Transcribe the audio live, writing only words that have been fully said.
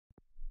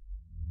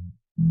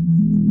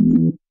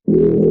Everyone,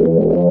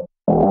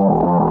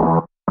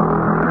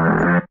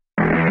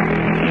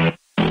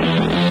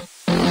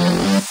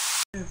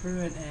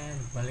 and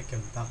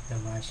welcome back to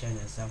my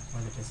channel. So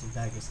for this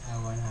vlog is I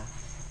wanna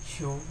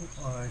show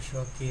or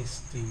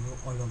showcase to you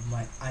all of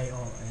my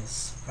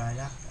iOS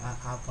product,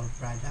 Apple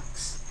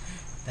products,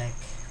 tech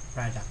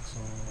products.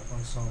 So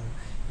also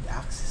the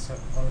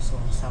also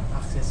some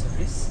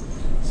accessories.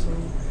 So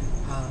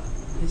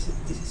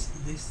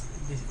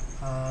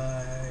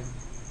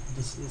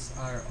this is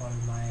are all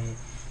my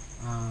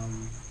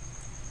um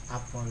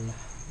Apple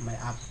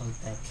Apple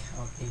tech.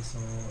 Okay, so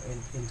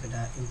into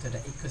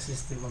the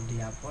ecosystem of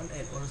the Apple,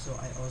 and also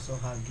I also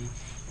have the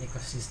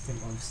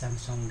ecosystem of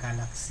Samsung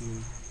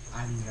Galaxy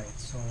Android.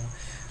 So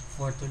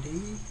for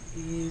today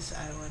is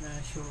I wanna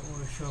show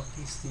or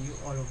showcase to you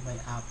all of my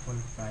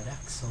Apple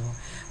products. So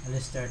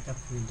let's start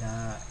up with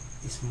the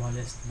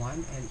smallest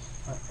one and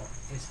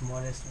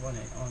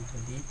onto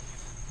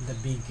the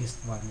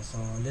biggest one. So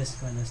let's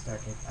gonna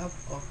start it up.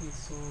 Okay,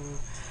 so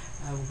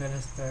I'm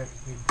gonna start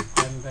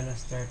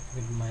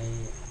with my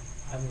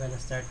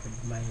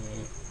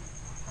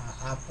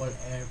Apple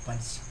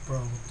AirPods Pro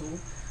 2.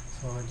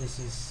 So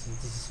this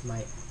is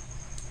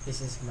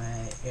my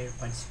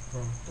AirPods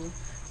Pro 2.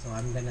 So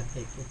I'm gonna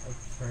take it up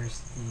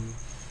first the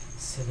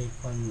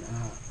silicone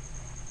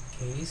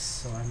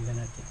case. So I'm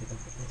gonna take it up.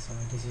 So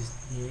this is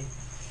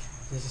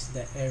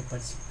the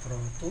AirPods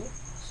Pro 2.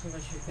 So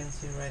as you can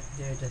see right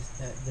there,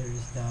 there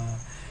is the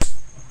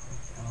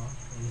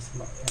this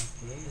one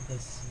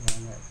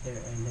right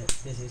there, and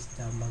this is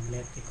the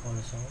magnetic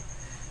also.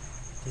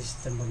 This is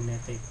the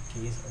magnetic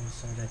case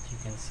also that you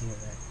can see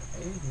right.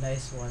 Okay,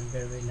 nice one,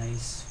 very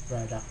nice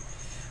product.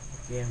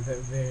 Okay, and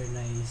very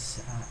nice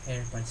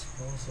AirPods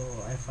Pro. So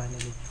I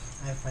finally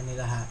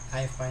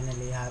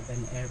have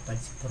an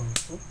AirPods Pro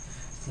 2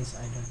 since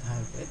I don't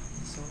have it.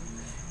 So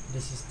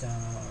this is the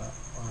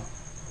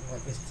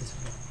what is this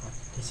one?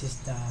 This is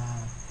the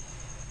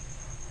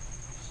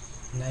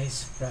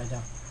nice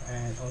product,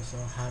 and also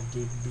have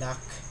the black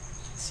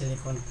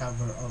silicone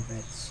cover of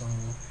it. So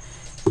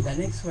the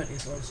next one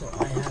is also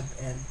I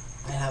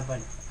have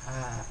an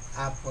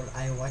Apple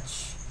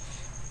iWatch,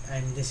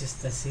 and this is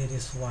the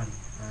series 1,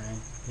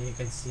 and you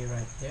can see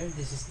right there,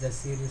 this is the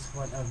series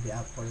 1 of the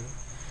Apple.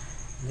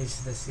 This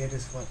is the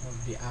series 1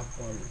 of the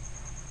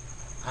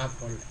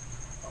Apple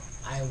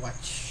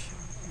iWatch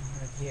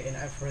right here, and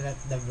I forgot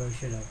the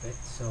version of it.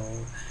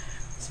 So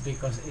it's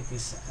because it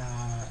is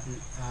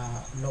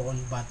low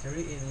on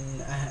battery,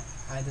 and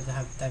I don't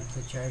have time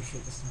to charge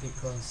it. It's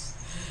because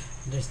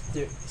there's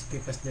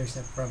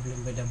a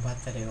problem with the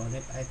battery on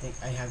it. I think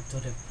I have to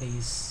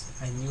replace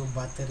a new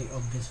battery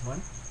of this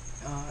one.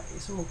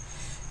 So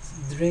it's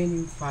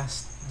draining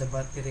fast. The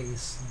battery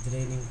is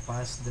draining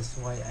fast. That's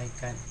why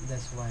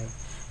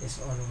it's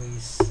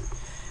always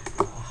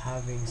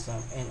having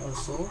some. And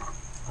also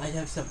I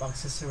have some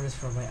accessories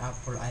for my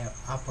Apple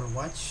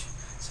Watch.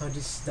 So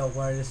this is the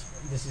wireless.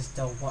 This is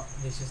the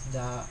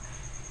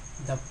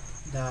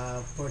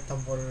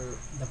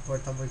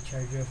portable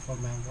charger for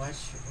my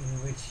watch,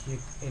 in which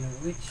you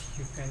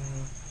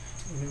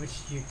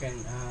can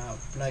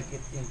plug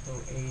it into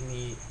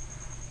any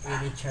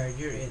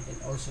charger, and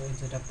also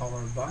into the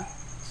power bank.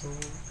 So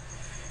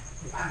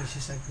this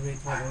is a great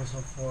one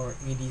also for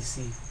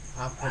EDC,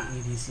 Apple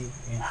EDC,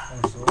 and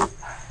also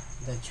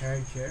the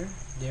charger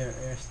there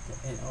is,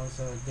 and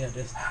also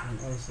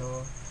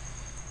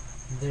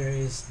there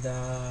is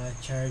the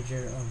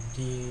charger of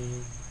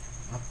the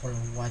Apple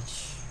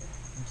Watch,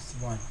 this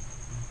one.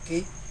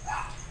 Okay,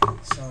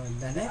 so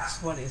the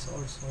next one is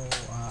also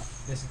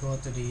let's go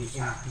to the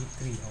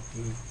MP3.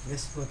 Okay,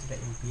 let's go to the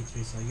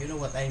MP3. So you know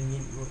what I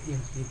mean with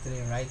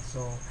MP3, right?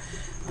 So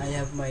I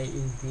have my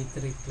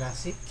MP3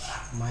 Classic,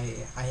 I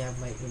have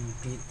my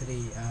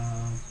MP3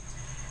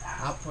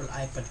 Apple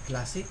iPad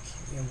Classic,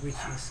 in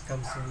which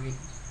comes with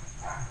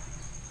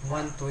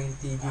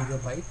 120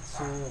 gigabyte.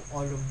 So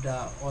all of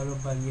the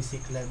music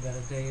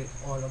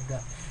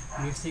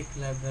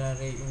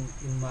library,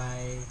 in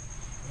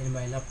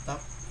my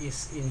laptop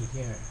is in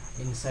here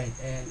inside,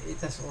 and it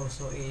has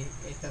also a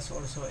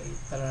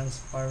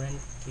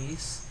transparent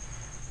case.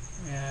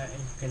 And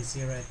you can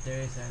see right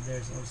there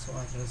there's also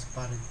a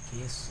transparent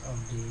case of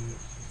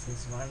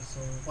this one. So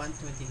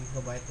 120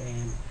 gigabyte,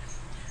 and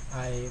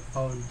I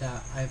found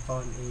a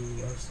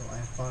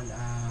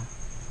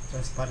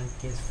transparent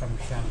case from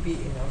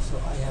Shopee, and also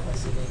I have a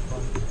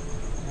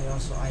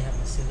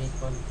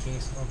silicone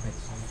case of it.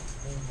 So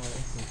where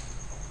is it?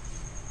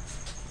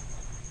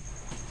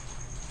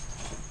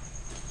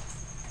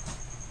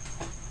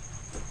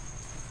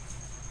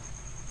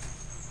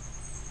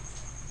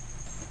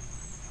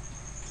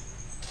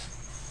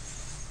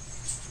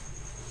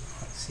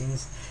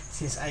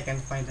 Since I can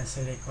find a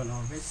silicone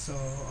of it. So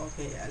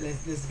okay,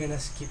 let's gonna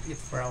skip it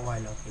for a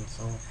while. Okay,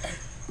 so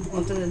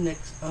onto the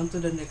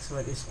next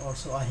one is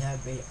also I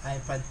have a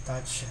iPad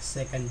Touch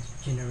 2nd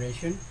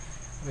generation,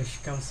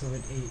 which comes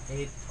with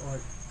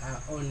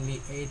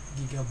only 8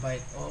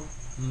 gigabyte of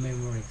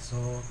memory.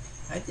 So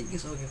I think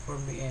it's okay for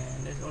me.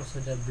 And there's also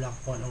the black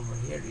one over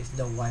here is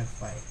the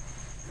Wi-Fi.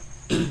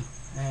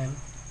 and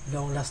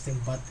long lasting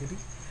battery,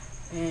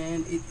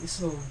 and it is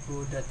so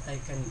good that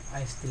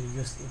I still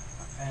use it.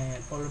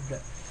 And all of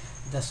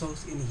the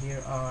songs in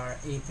here are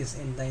 80s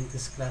and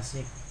 90s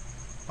classic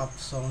pop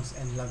songs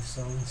and love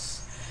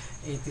songs.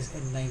 80s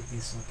and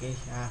 90s, okay,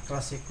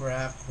 classic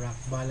rock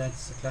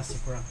ballads,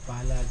 classic rock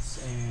ballads,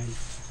 and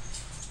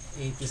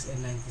 80s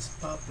and 90s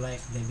pop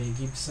like Debbie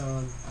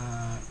Gibson,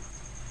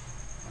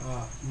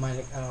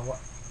 Malik,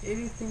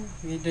 anything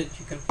that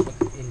you can put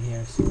in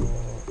here. So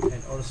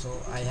and also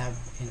I have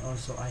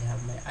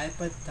my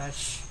iPod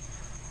Touch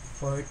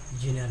 4th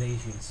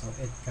generation, so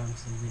it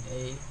comes with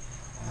a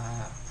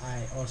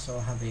I also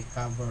have a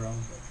cover of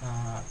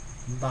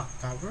back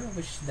cover,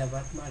 which is the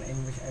Batman,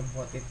 in which I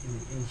bought it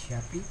in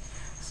Shopee.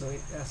 So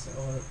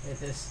it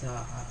is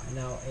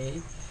now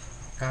a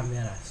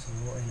camera. So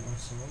and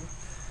also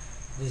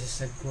this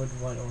is a good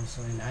one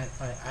also, and I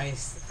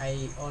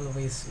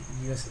always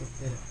use it.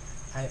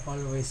 I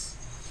always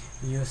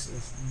use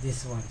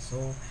this one.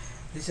 So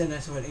this is a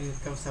nice one.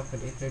 It comes up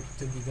with a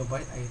 32 GB,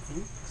 I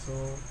think.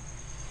 So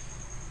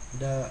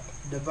the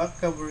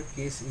back cover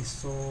case is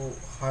so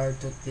hard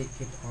to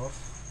take it off.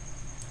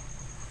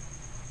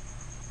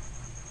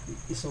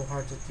 It's so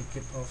hard to take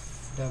it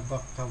off, the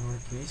back cover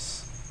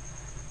case.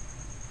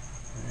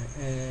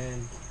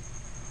 And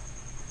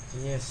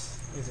yes,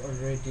 it's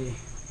already,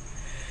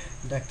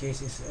 the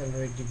case is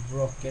already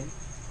broken.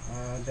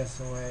 That's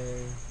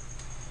why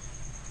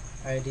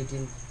I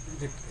didn't,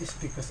 it's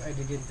because I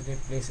didn't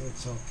replace it.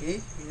 So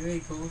okay, here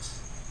it goes.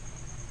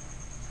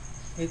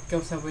 It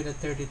comes up with a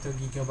 32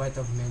 GB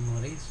of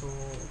memory. So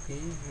okay,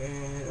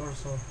 and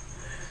also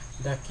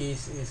the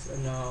case is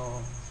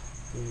now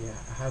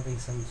having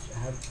some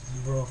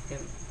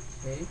broken.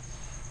 Okay,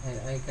 and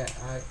I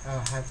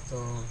have to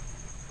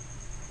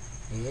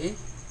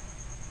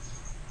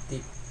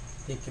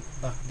take it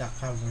back, the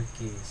cover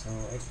case. So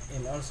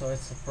and also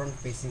it's a front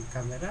facing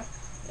camera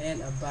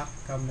and a back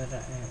camera,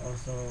 and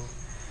also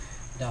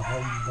the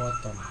home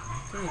button.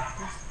 Okay,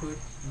 that's good,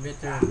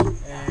 better.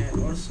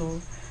 And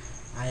also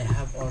I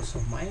have also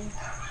my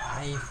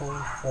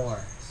iPhone 4,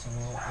 so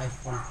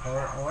iPhone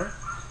 4 or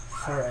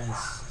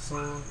 4S. So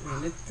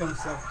when it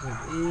comes up with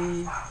a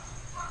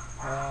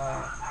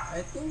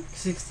I think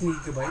 16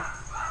 GB,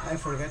 I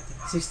forgot,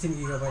 16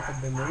 GB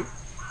of memory.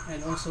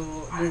 And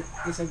also there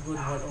is a good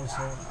one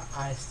also.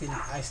 I'm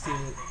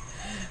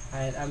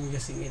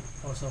using it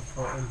also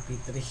for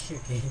MP3.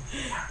 Okay,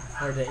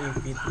 for the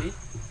MP3.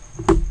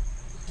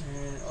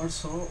 And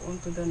also on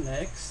to the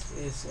next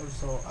is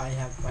also I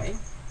have my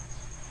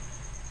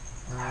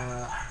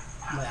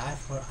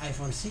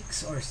iPhone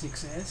 6 or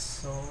 6S.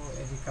 So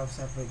it comes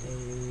up with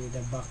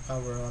the back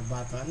cover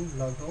button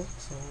logo.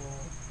 So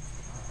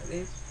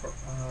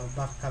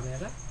back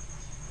camera,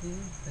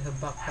 the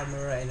back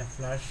camera and a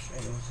flash,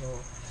 and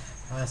also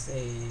has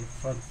a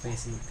front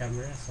facing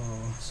camera. So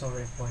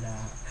sorry for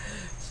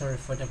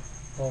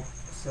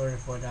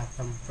the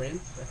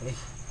thumbprint. Okay.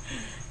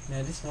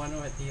 Now this one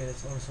right here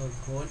is also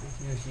good.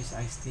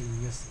 I still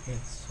use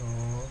it. So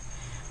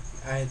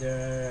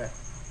either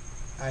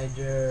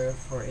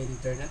for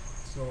internet.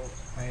 So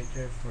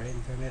either for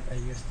internet I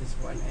use this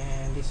one,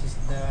 and this is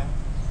the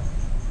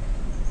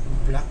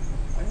black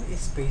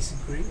space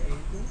gray. I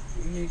think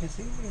you can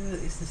see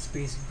it's the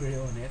space gray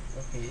on it.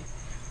 Okay,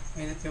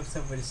 and it comes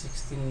up with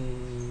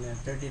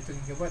 32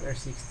 GB or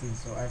 16.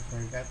 So I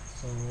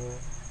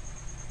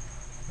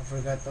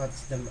forgot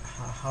what's the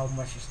how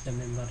much is the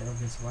memory of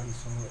this one.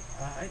 So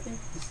I think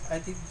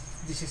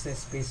this is the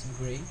space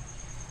gray.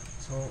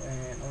 So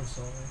and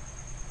also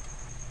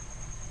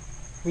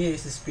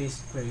it's the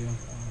space gray. I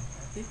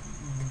think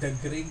the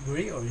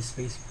gray or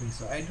space gray.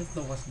 So I don't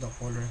know what's the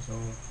color. So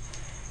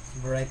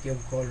variety of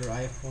color.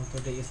 iPhone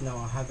today is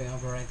now having a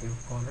variety of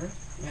color.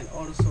 And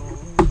also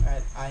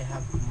I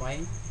have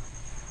my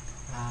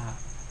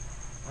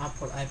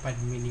Apple iPad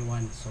mini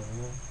one. So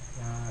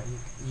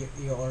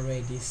you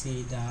already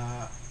see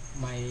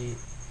my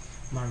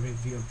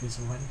review of this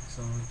one,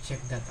 so check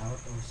that out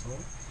also.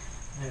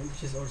 And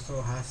which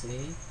also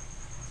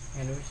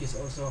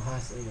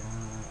has a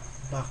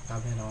back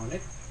camera on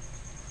it,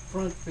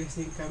 front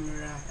facing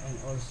camera, and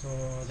also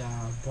the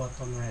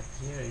button right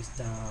here is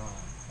the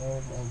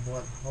home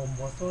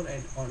button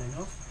and on and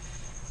off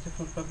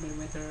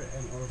 2.5mm.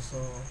 And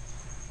also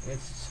it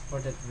is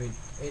supported with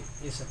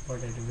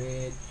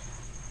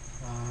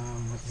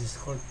what is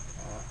called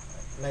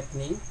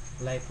lightning,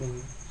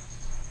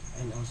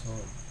 and also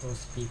two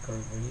speaker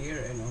over here,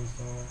 and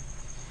also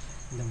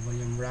the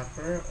volume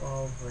rocker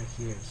over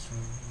here. So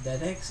the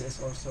next is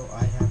also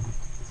I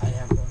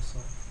have also,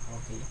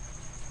 okay,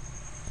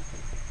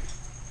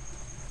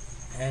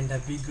 and the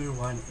bigger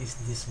one is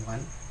this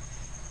one.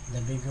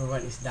 The bigger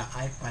one is the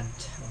iPad.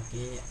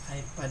 Okay,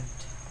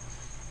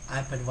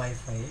 iPad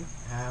Wi-Fi,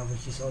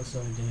 which is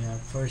also the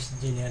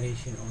first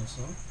generation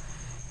also.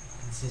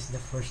 This is the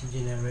first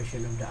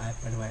generation of the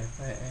iPad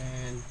Wi-Fi,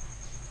 and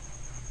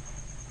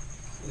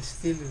it's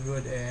still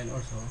good. And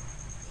also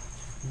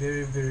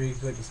very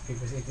good is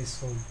because it is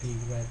so big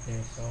right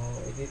there. So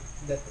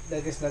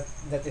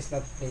that is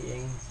not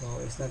playing, so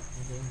it's not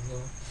playing. So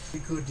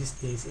very good these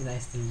days, and I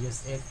still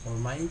use it for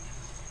my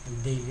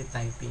daily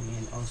typing.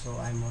 And also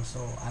I'm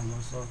also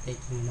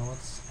taking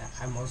notes.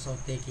 I'm also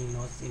taking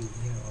notes in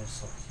here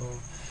also. So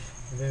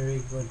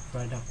very good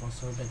product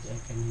also that I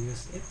can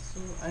use it.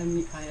 So I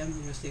am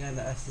using an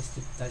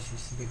assistive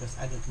touches because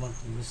I don't want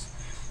to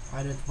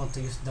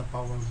use the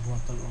power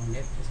button on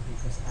it. It's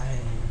because I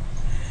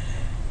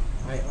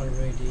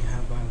already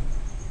have a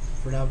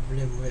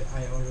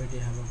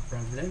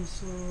problem,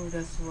 so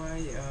that's why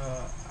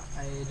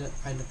I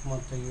don't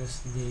want to use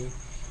the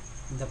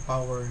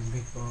power,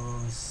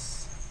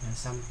 because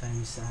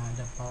sometimes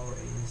the power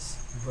is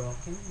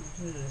broken.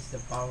 There's the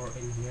power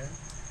in here,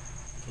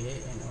 okay.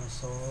 And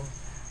also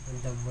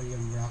the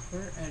volume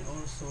rocker, and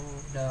also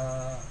the,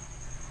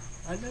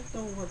 I don't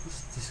know what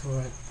is this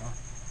word.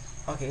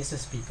 Okay, it's a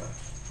speaker.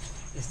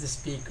 It's the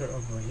speaker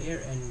over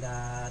here, and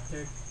the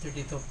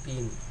 32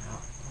 pin,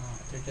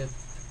 32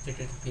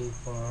 pin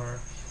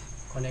for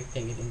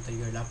connecting it into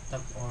your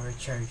laptop or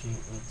charging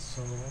it.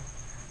 So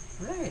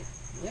right,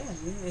 yeah,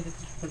 it's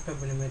a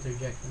 3.5mm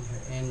jack in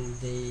here, and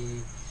the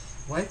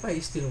Wi-Fi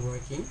is still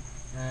working.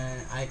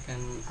 I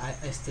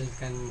still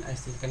can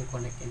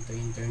connect into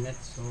internet,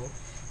 so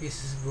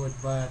this is good.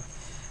 But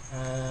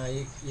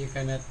you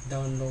cannot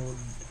download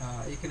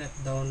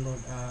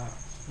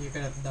you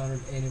cannot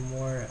download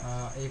anymore.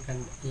 You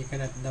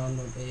cannot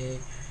download a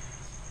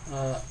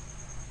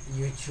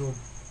YouTube,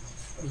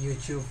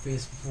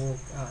 Facebook,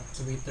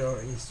 Twitter or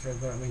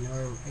Instagram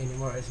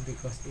anymore. Is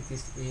because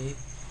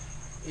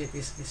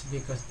it's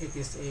because it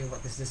is a,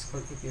 what is this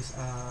called, it is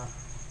a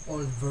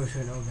old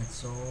version of it.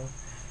 So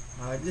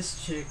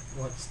let's check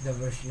what's the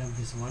version of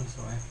this one.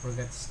 So I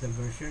forgot the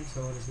version.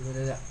 So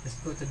let's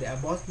go to the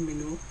about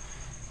menu,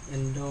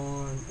 and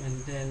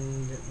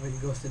then when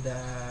it goes to the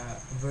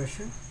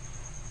version,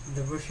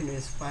 the version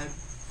is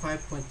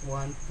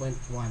 5.1.1,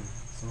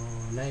 so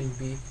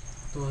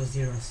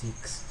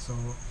 9B206. so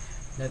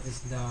that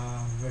is the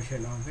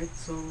version of it.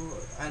 So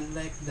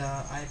unlike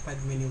the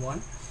iPad mini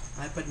 1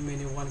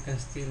 can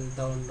still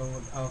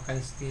download or can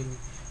still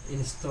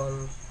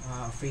install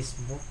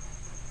Facebook,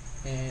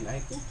 and I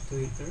think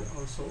Twitter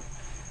also.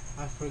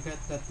 I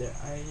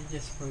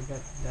just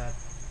forgot that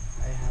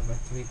I have a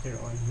Twitter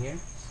on here.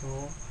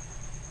 So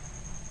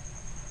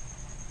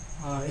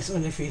it's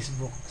only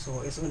Facebook.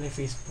 So it's only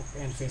Facebook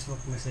and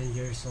Facebook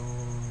Messenger. So,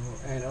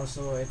 and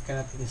also it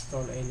cannot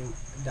install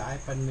the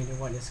iPad mini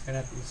 1 is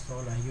cannot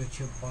install a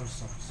YouTube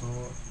also. So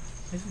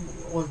it's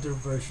older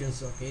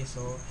versions, okay.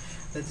 So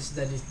that is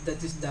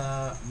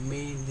the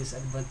main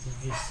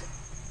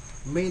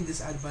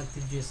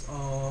disadvantages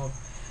of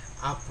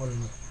Apple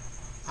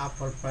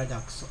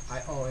products,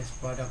 iOS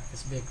product,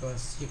 is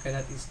because you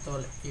cannot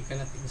install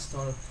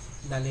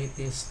the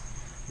latest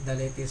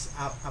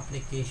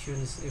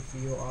applications if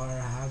you are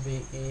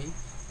having a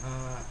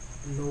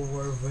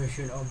lower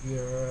version of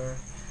your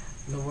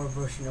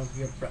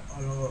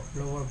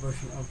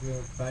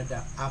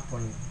product,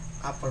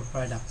 Apple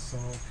product. So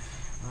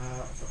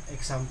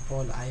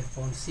example,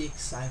 iPhone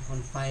 6,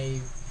 iPhone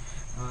 5,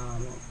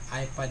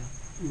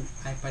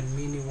 iPad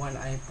mini 1,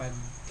 iPad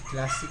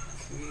classic,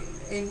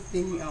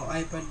 anything,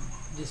 iPad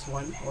this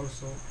one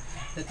also.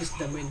 That is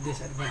the main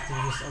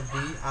disadvantages of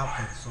the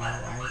Apple. So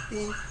I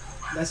think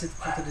that's it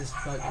for today's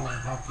vlog, and I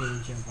hope you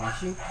enjoy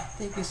watching.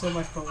 Thank you so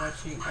much for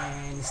watching,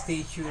 and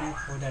stay tuned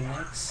for the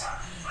next.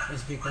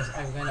 It's because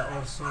I'm gonna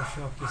also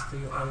showcase to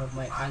you all of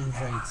my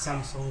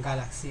Samsung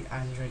Galaxy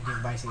Android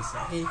devices.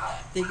 Okay,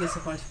 thank you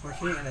so much for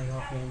watching, and I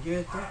hope you enjoy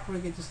it. Don't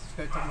forget to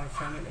subscribe to my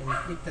channel and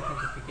click the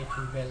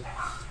notification bell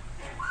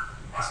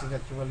so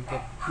that you will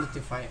get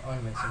notified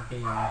always.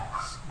 Okay,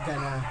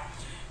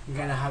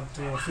 gonna have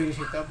to finish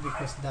it up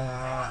because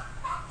the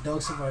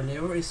dogs of our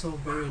neighbor is so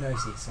very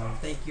noisy. So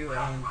thank you,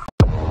 and